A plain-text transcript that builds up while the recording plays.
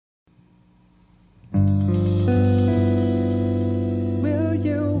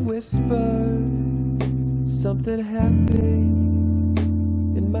something happening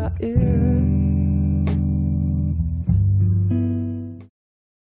in my ear.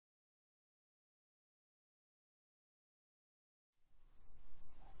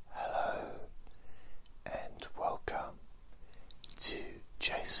 Hello and welcome to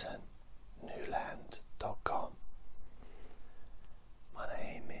jasonnewland.com. My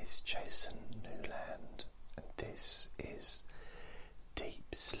name is Jason Newland and this is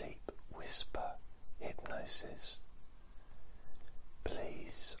Deep Sleep Whisper Hypnosis.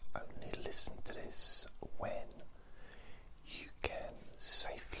 Please only listen to this when you can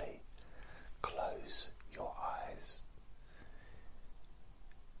safely close your eyes.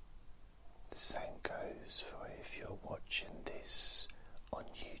 The same goes for if you're watching this on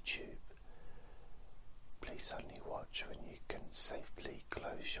YouTube. Please only watch when you can safely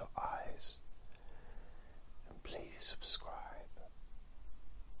close your eyes. And please subscribe.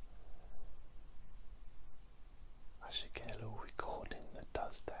 I should get a little recording that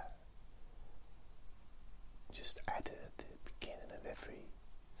does that. Just add it at the beginning of every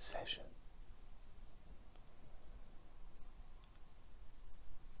session.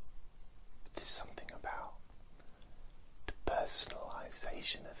 But there's something about the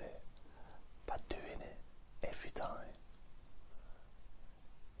personalisation of it by doing it every time.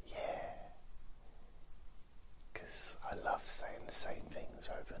 Yeah. Because I love saying the same things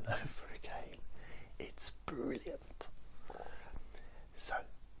over and over again. It's brilliant. So,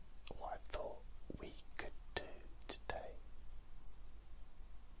 what I thought we could do today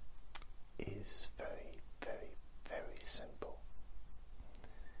is very, very, very simple.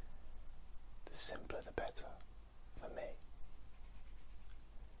 The simpler the better for me.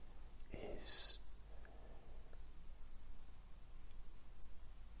 Is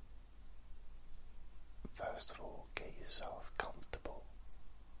first of all, get yourself comfortable.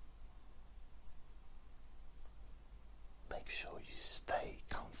 Make sure you stay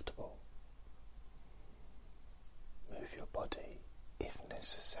comfortable. Move your body if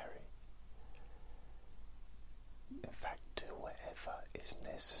necessary. In fact, do whatever is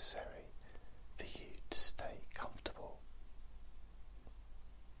necessary for you to stay comfortable.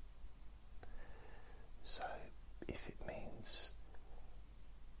 So, if it means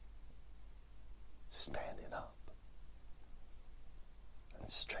standing up and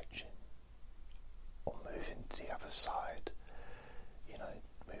stretching, or moving to the other side,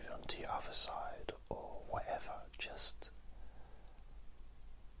 moving on to the other side, or whatever, just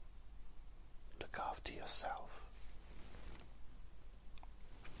look after yourself.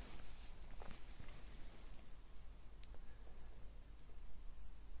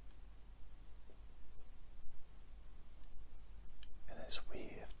 And as we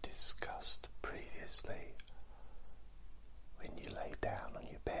have discussed previously, when you lay down on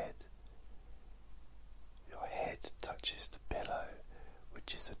your bed, your head touches the pillow,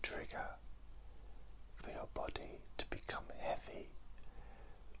 which is a trigger for your body to become heavy,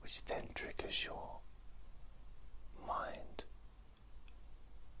 which then triggers your mind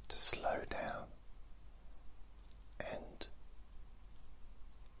to slow down and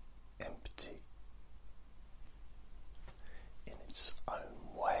empty in its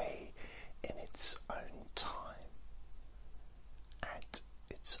own way, in its own time, at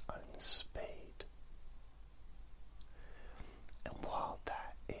its own speed. And while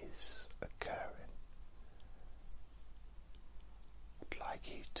that is occurring, I'd like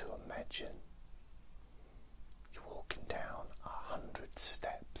you to imagine you're walking down 100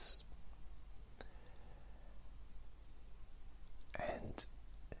 steps, and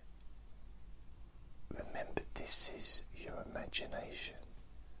remember, this is your imagination.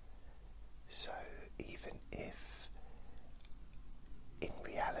 So even if in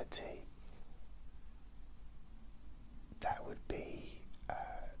reality that would be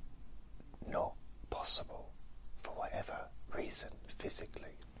not possible for whatever reason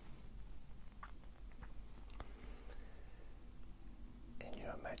physically, in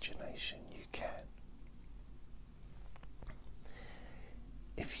your imagination you can.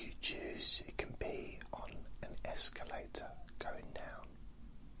 If you choose, it can be on an escalator going down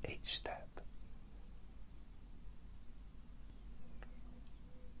each step.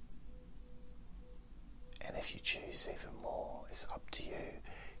 And if you choose even more, it's up to you.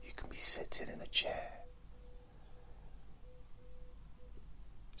 You can be sitting in a chair.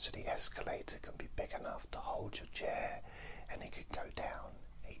 So the escalator can be big enough to hold your chair, and it could go down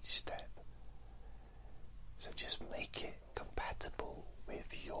each step. So just make it compatible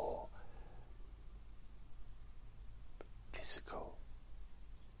with your physical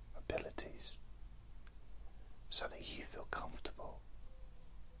abilities so that you feel comfortable.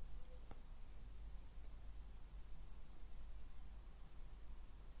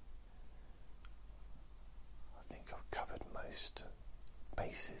 most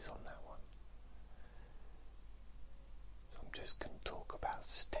bases on that one. So I'm just going to talk about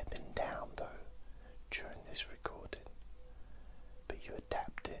stepping down though during this recording, but you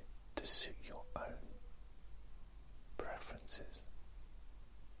adapt it to suit your own preferences.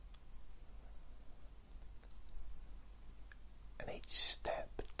 And each step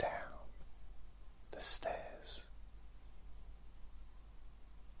down the stairs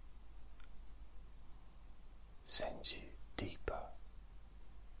sends you deeper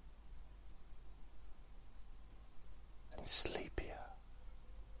and sleepier.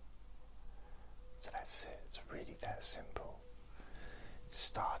 So that's it, it's really that simple.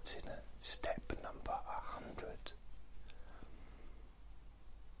 Starting at step number 100.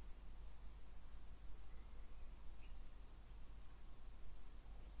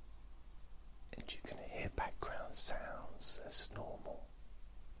 And you can hear background sounds as normal.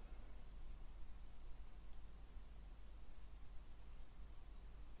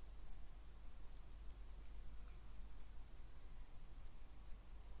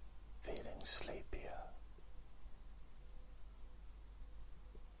 Feeling sleepier.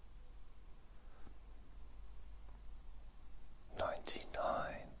 99.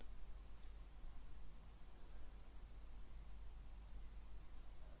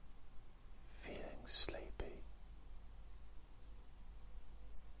 Feeling sleepy.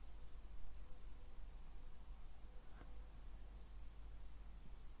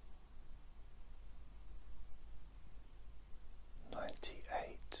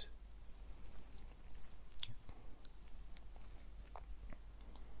 98.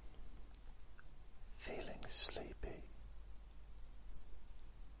 Feeling sleepy.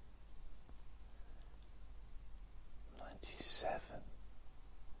 97.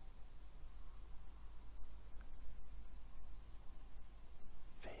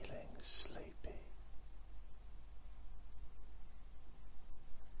 Feeling sleepy.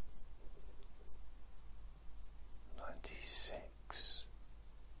 96.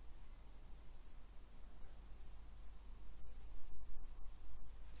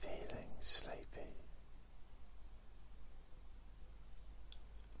 Feeling sleepy.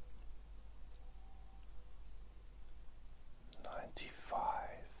 95.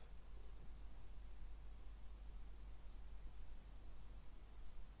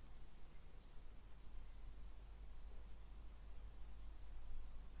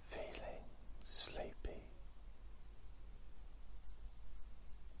 Feeling sleepy.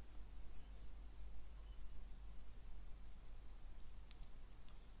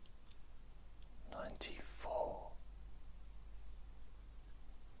 94.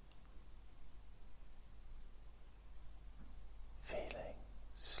 Feeling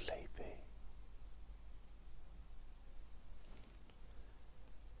sleepy.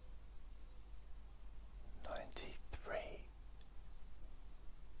 93.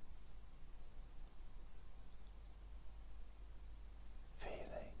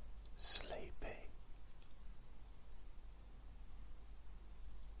 Feeling sleepy.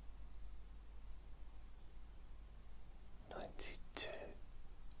 92.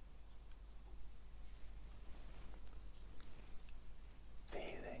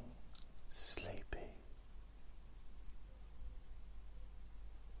 Feeling sleepy.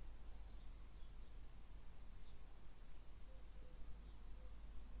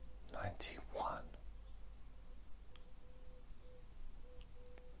 91.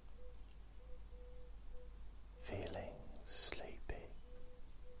 Feeling sleepy.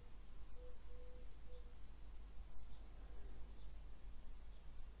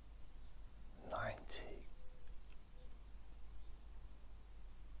 90.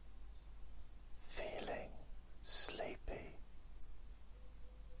 Feeling sleepy.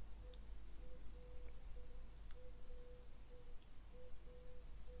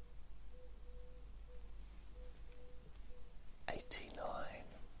 89.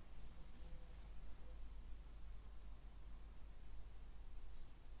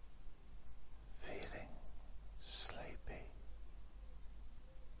 Feeling sleepy.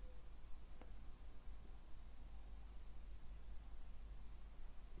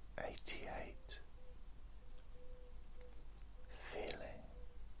 88. Feeling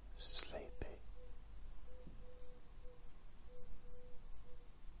sleepy.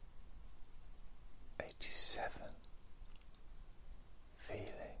 87. Feeling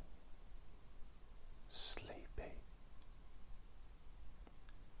sleepy.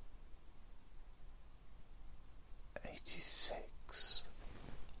 86.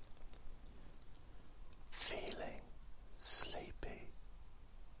 Feeling sleepy.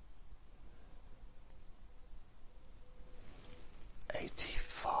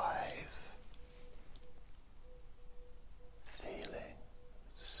 85.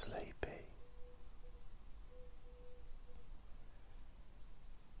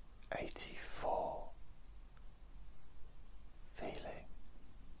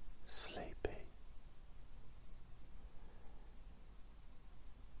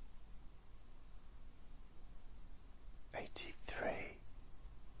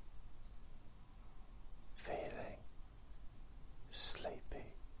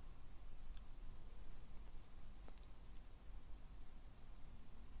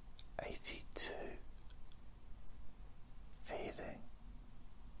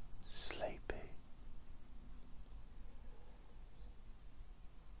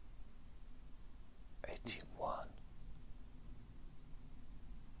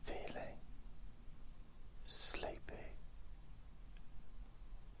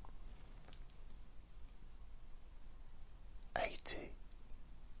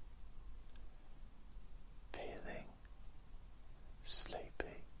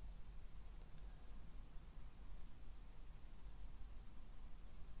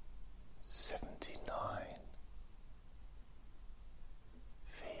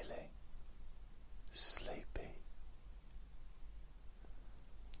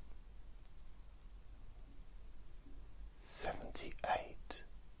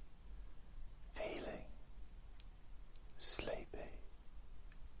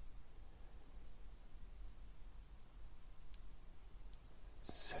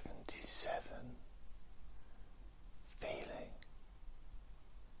 77, feeling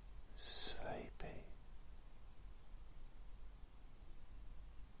sleepy.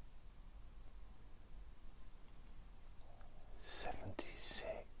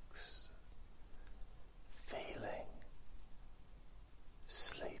 76, feeling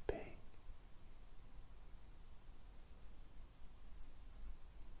sleepy.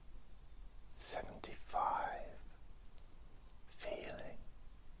 75, feeling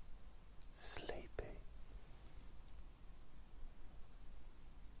sleepy.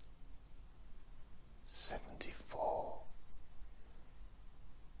 74,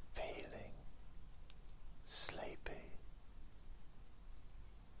 feeling sleepy.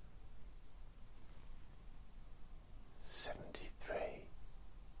 73,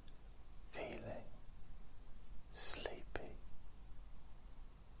 feeling sleepy.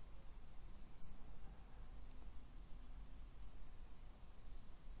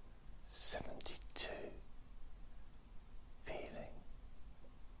 72, feeling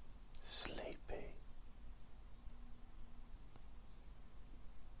sleepy.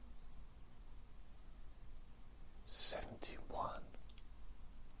 71,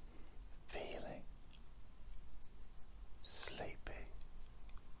 feeling sleepy.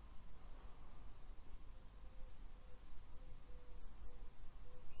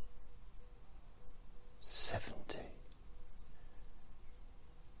 70,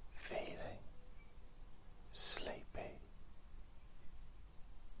 feeling sleepy.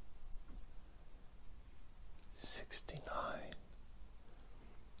 69,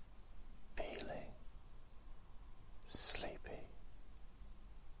 feeling sleepy.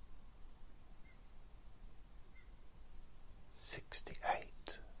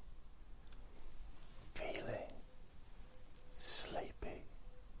 68, feeling sleepy.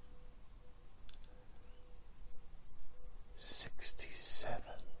 67,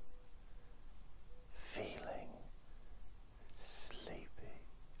 feeling sleepy.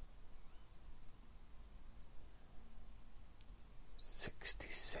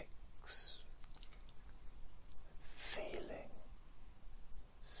 66, feeling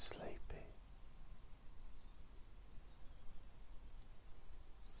sleepy.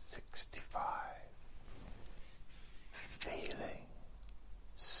 65, feeling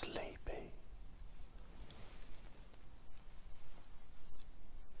sleepy.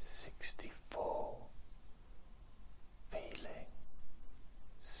 64, feeling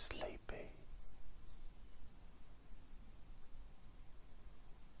sleepy.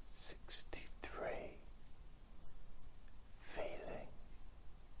 63, feeling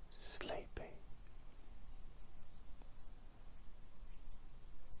sleepy.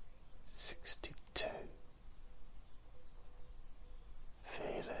 62,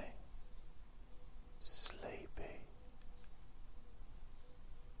 feeling sleepy.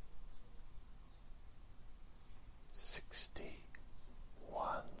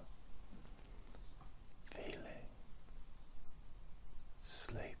 61, feeling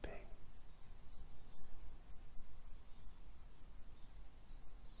sleepy.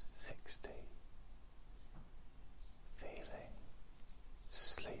 60, feeling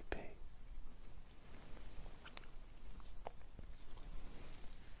sleepy.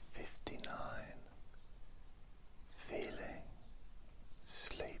 59, feeling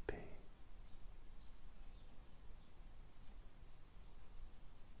sleepy.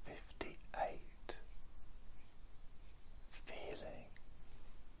 58, feeling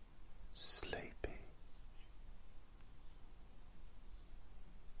sleepy.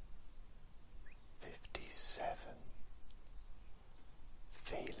 57,